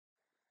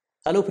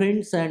Hello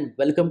friends and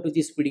welcome to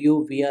this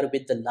video. We are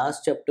with the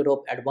last chapter of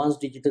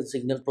Advanced Digital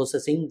Signal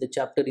Processing. The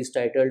chapter is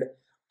titled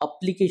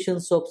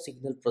Applications of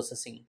Signal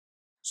Processing.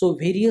 So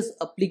various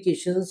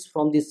applications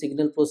from the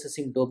signal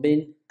processing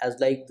domain as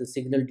like the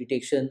signal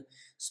detection,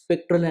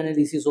 spectral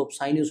analysis of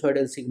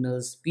sinusoidal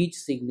signals, speech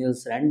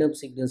signals, random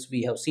signals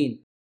we have seen.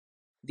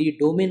 The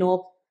domain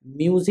of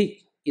music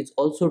is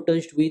also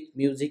touched with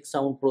music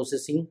sound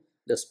processing,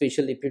 the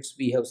special effects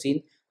we have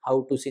seen,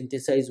 how to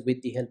synthesize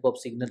with the help of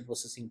signal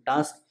processing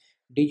task.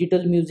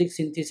 Digital music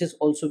synthesis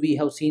also we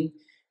have seen.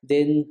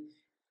 Then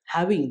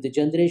having the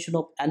generation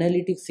of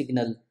analytic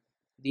signal,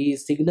 the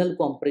signal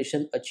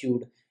compression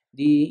achieved,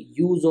 the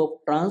use of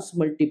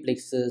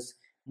transmultiplexers,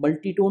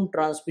 multitone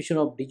transmission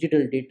of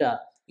digital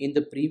data. In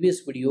the previous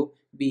video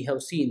we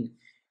have seen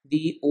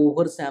the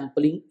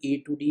oversampling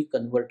A to D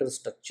converter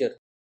structure.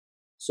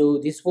 So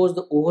this was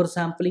the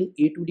oversampling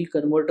A to D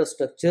converter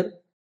structure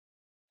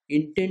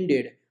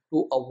intended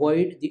to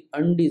avoid the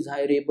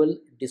undesirable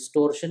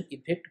distortion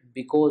effect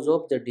because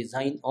of the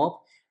design of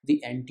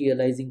the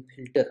anti-aliasing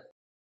filter.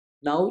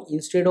 Now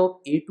instead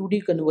of A to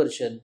D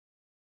conversion,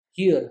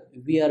 here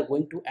we are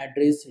going to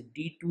address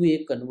D to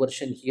A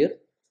conversion here.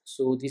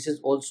 So this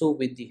is also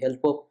with the help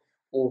of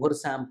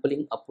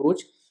oversampling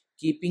approach,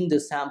 keeping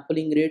the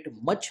sampling rate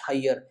much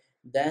higher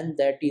than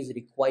that is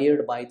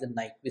required by the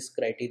Nyquist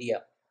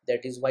criteria.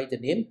 That is why the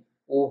name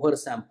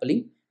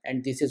oversampling,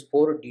 and this is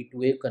for D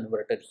to A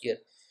converter here.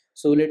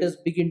 So let us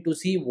begin to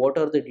see what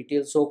are the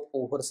details of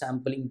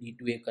oversampling D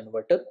to A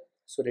converter.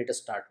 So let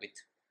us start with.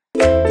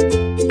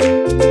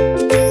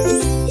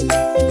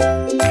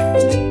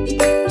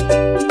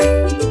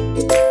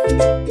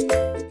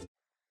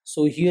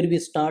 So here we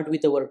start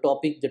with our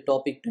topic, the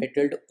topic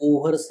titled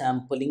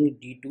Oversampling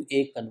D to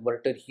A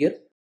converter here.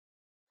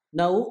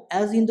 Now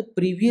as in the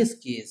previous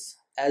case,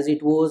 as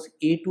it was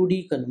A to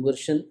D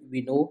conversion,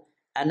 we know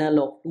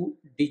analog to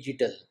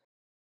digital.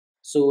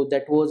 So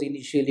that was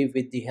initially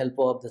with the help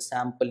of the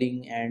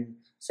sampling and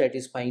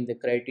satisfying the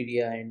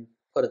criteria and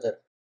further.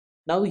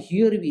 Now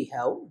here we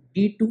have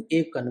D to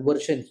A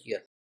conversion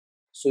here.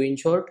 So in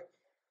short,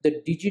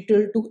 the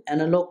digital to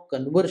analog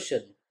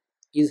conversion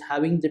is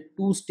having the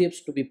two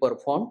steps to be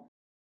performed.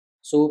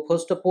 So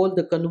first of all,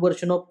 the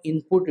conversion of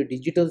input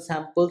digital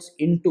samples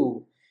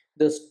into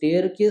the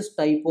staircase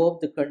type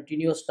of the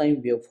continuous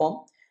time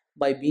waveform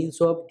by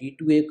means of D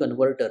to A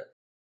converter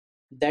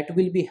that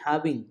will be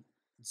having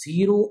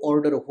zero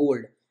order hold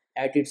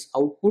at its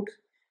output,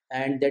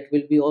 and that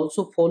will be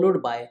also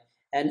followed by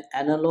an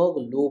analog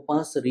low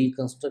pass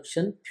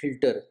reconstruction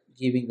filter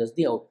giving us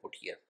the output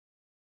here.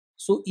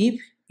 So if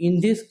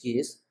in this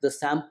case the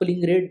sampling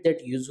rate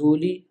that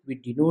usually we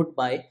denote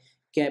by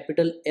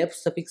capital F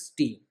suffix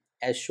T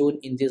as shown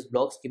in this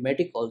block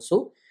schematic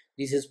also,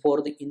 this is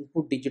for the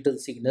input digital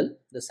signal,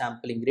 the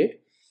sampling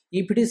rate.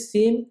 If it is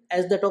same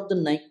as that of the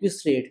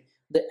Nyquist rate,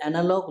 the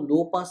analog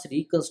low pass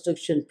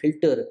reconstruction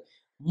filter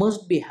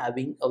must be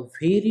having a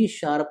very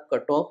sharp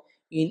cutoff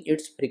in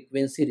its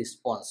frequency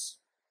response.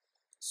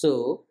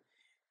 So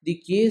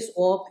the case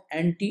of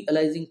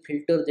anti-aliasing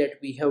filter that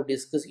we have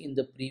discussed in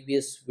the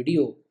previous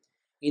video,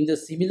 in the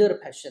similar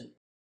fashion,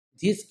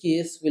 this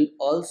case will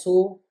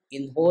also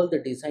involve the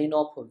design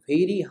of a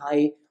very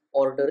high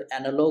order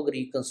analog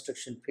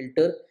reconstruction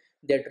filter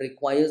that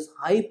requires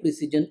high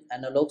precision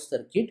analog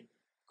circuit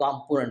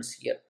components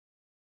here.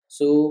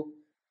 So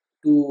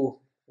to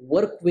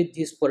work with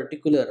this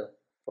particular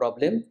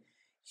problem,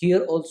 here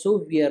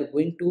also we are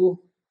going to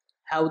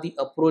have the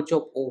approach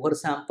of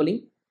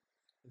oversampling,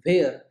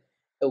 where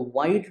a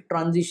wide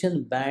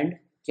transition band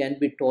can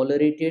be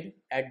tolerated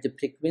at the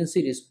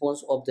frequency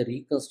response of the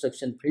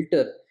reconstruction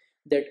filter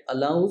that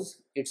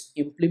allows its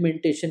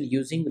implementation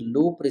using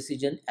low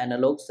precision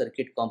analog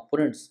circuit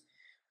components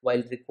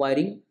while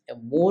requiring a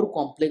more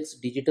complex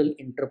digital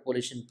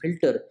interpolation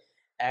filter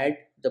at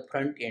the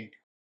front end.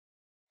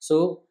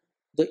 So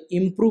the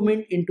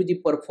improvement into the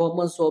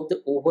performance of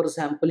the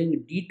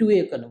oversampling D to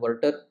A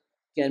converter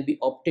can be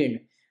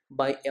obtained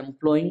by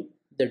employing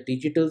the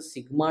digital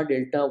sigma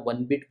delta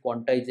 1 bit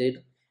quantizer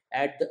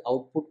at the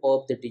output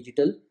of the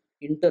digital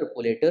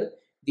interpolator,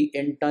 the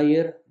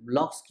entire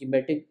block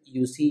schematic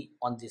you see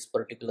on this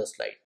particular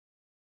slide.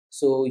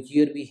 So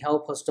here we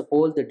have first of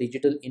all the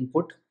digital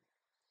input,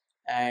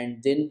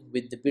 and then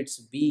with the bits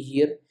B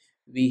here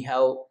we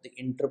have the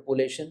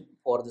interpolation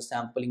for the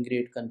sampling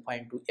rate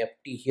confined to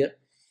ft. Here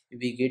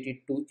we get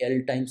it to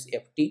L times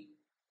ft.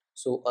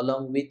 So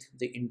along with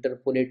the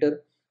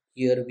interpolator,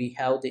 here we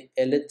have the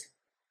Lth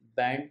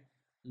band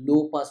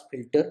low pass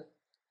filter.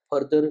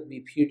 Further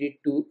we feed it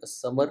to a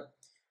summer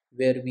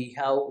where we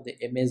have the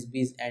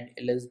MSBs and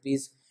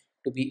LSBs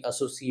to be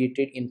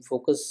associated in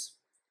focus,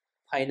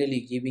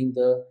 finally giving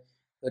the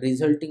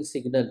resulting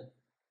signal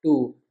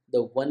to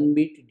the 1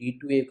 bit D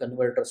to A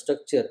converter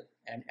structure,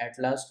 and at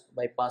last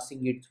by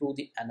passing it through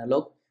the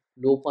analog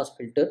low pass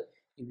filter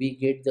we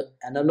get the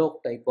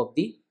analog type of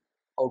the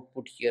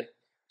output here.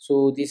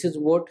 So this is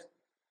what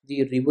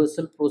the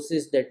reversal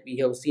process that we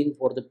have seen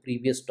for the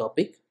previous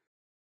topic.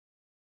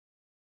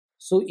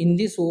 So in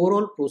this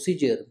overall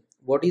procedure,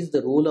 what is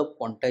the role of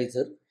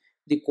quantizer?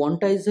 The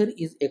quantizer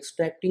is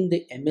extracting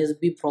the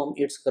MSB from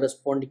its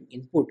corresponding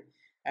input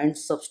and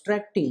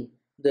subtracting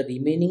the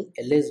remaining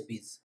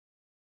LSBs,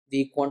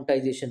 the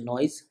quantization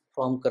noise,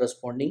 from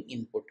corresponding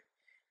input.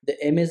 The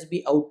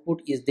MSB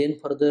output is then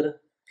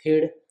further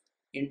fed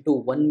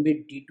into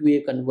 1-bit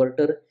D2A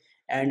converter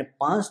and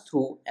passed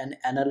through an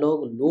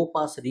analog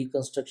low-pass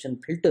reconstruction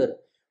filter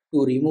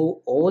to remove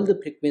all the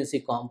frequency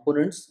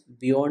components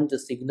beyond the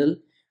signal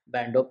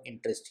band of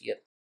interest here.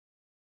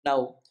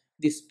 Now,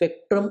 the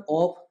spectrum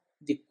of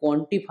the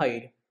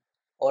quantified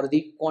or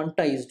the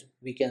quantized,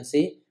 we can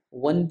say,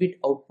 1-bit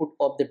output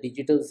of the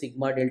digital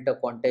sigma delta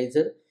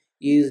quantizer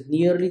is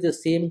nearly the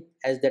same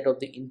as that of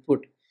the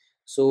input.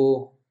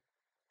 So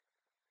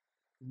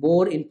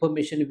more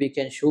information we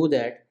can show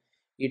that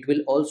it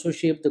will also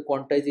shape the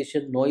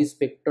quantization noise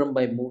spectrum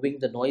by moving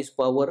the noise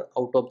power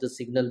out of the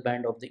signal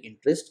band of the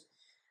interest.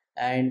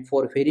 And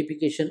for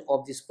verification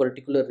of this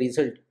particular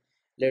result,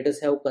 let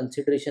us have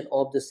consideration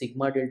of the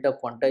sigma delta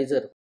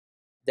quantizer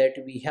that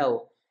we have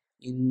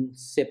in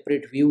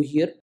separate view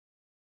here.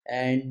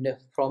 And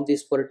from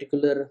this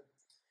particular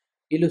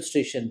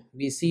illustration,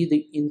 we see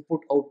the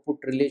input output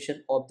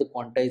relation of the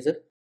quantizer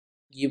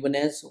given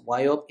as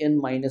y of n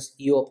minus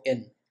e of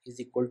n is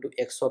equal to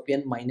x of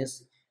n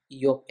minus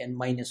e of n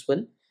minus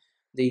 1.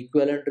 The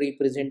equivalent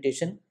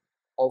representation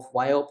of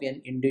y of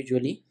n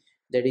individually,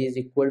 that is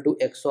equal to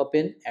x of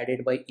n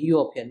added by e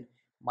of n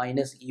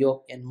minus e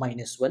of n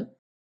minus 1.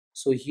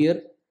 So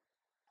here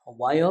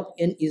y of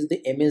n is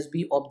the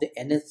MSB of the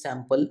nth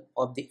sample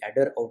of the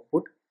adder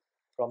output.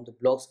 From the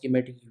block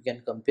schematic you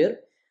can compare,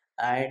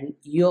 and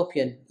E of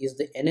n is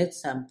the nth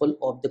sample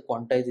of the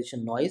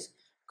quantization noise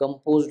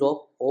composed of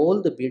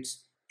all the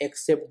bits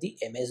except the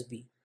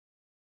MSB.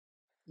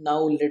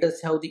 Now let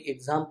us have the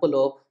example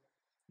of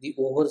the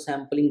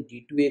oversampling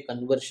D2A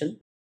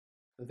conversion,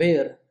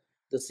 where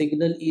the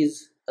signal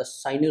is a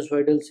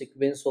sinusoidal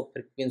sequence of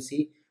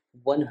frequency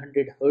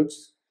 100 Hz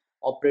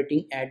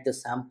operating at the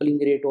sampling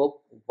rate of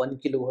 1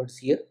 kHz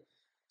here.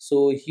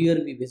 So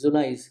here we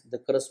visualize the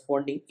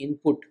corresponding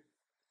input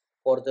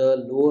for the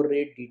lower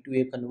rate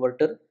D2A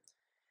converter,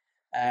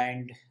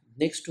 and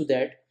next to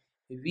that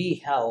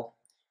we have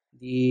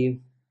the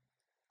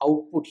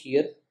output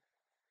here,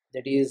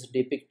 that is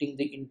depicting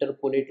the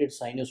interpolated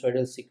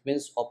sinusoidal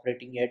sequence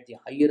operating at the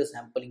higher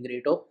sampling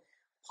rate of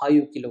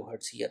 5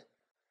 kHz here.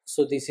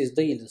 So this is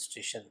the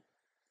illustration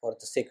for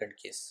the second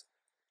case.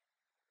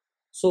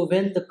 So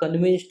when the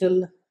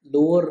conventional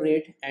lower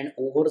rate and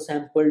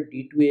oversampled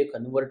D2A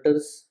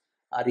converters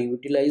are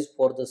utilized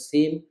for the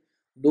same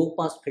low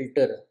pass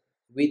filter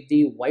with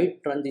the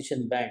wide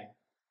transition band,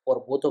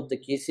 for both of the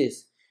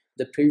cases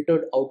the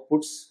filtered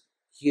outputs,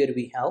 here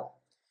we have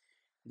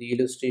the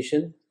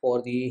illustration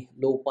for the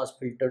low pass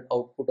filtered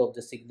output of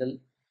the signal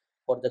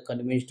for the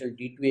conventional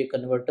D2A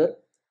converter,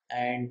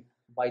 and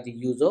by the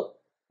use of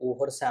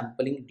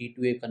oversampling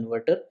D2A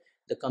converter,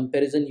 the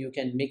comparison you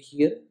can make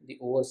here, the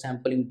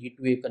oversampling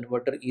D2A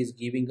converter is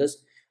giving us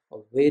a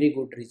very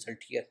good result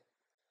here.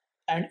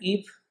 And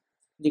if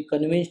the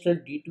conventional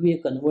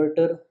D2A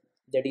converter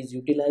that is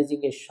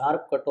utilizing a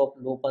sharp cutoff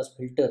low pass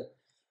filter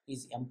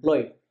is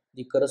employed,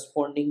 the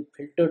corresponding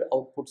filtered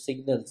output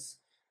signals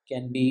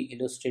can be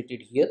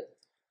illustrated here.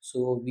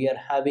 So we are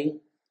having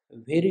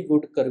very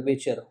good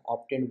curvature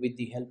obtained with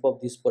the help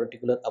of this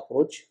particular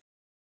approach.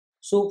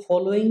 So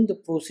following the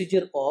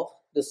procedure of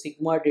the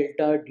sigma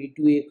delta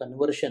D2A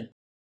conversion,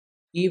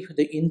 if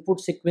the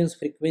input sequence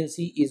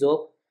frequency is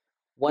of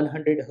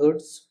 100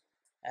 Hz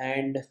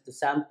and the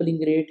sampling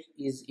rate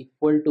is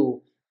equal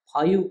to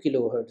 5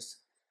 kHz,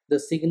 the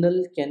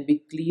signal can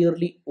be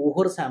clearly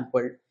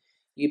oversampled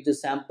if the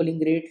sampling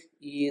rate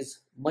is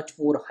much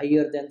more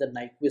higher than the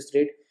Nyquist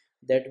rate,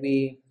 that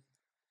we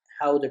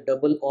have the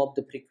double of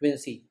the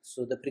frequency.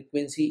 So the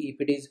frequency, if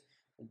it is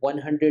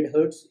 100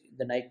 Hz,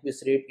 the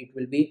Nyquist rate it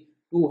will be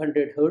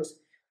 200 Hz.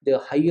 The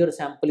higher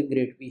sampling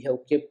rate we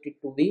have kept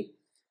it to be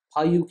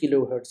 5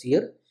 kHz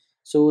here.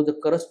 So the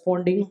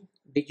corresponding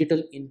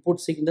digital input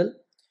signal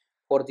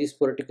for this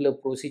particular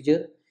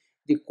procedure,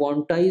 the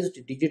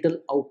quantized digital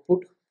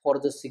output for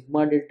the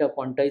sigma delta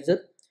quantizer,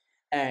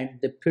 and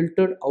the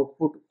filtered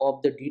output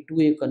of the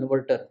D2A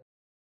converter,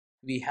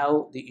 we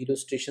have the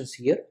illustrations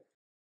here.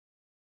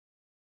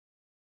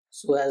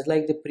 So as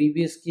like the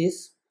previous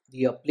case,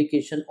 the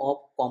application of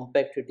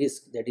compact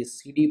disc, that is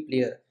CD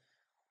player,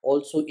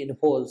 also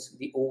involves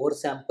the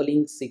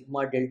oversampling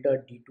sigma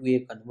delta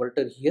D2A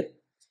converter here.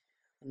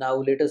 Now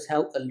let us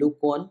have a look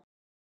on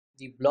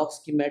the block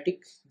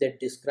schematic that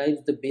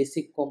describes the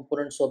basic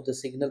components of the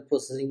signal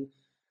processing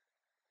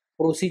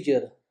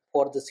procedure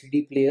for the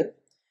CD player,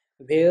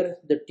 where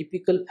the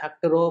typical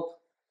factor of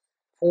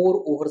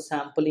 4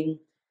 oversampling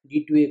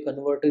D2A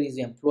converter is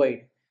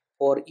employed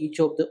for each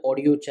of the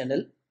audio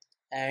channel,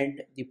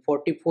 and the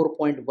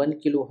 44.1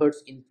 kHz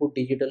input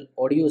digital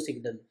audio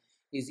signal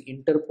is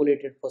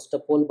interpolated first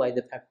of all by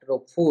the factor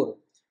of 4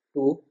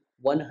 to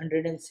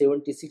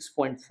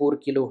 176.4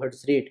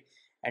 kHz rate,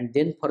 and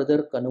then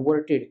further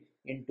converted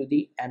into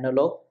the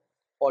analog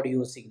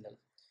audio signal.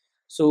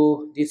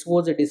 So this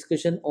was a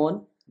discussion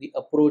on the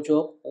approach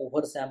of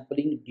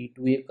oversampling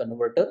D2A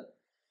converter.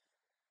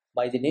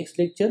 By the next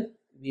lecture,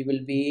 we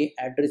will be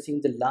addressing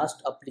the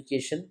last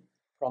application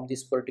from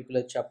this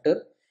particular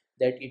chapter,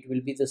 that it will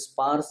be the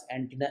sparse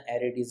antenna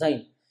array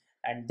design,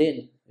 and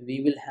then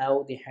we will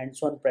have the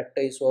hands-on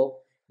practice of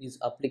these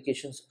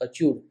applications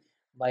achieved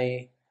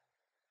by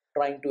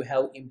trying to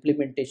have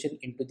implementation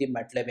into the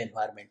MATLAB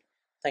environment.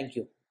 Thank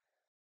you.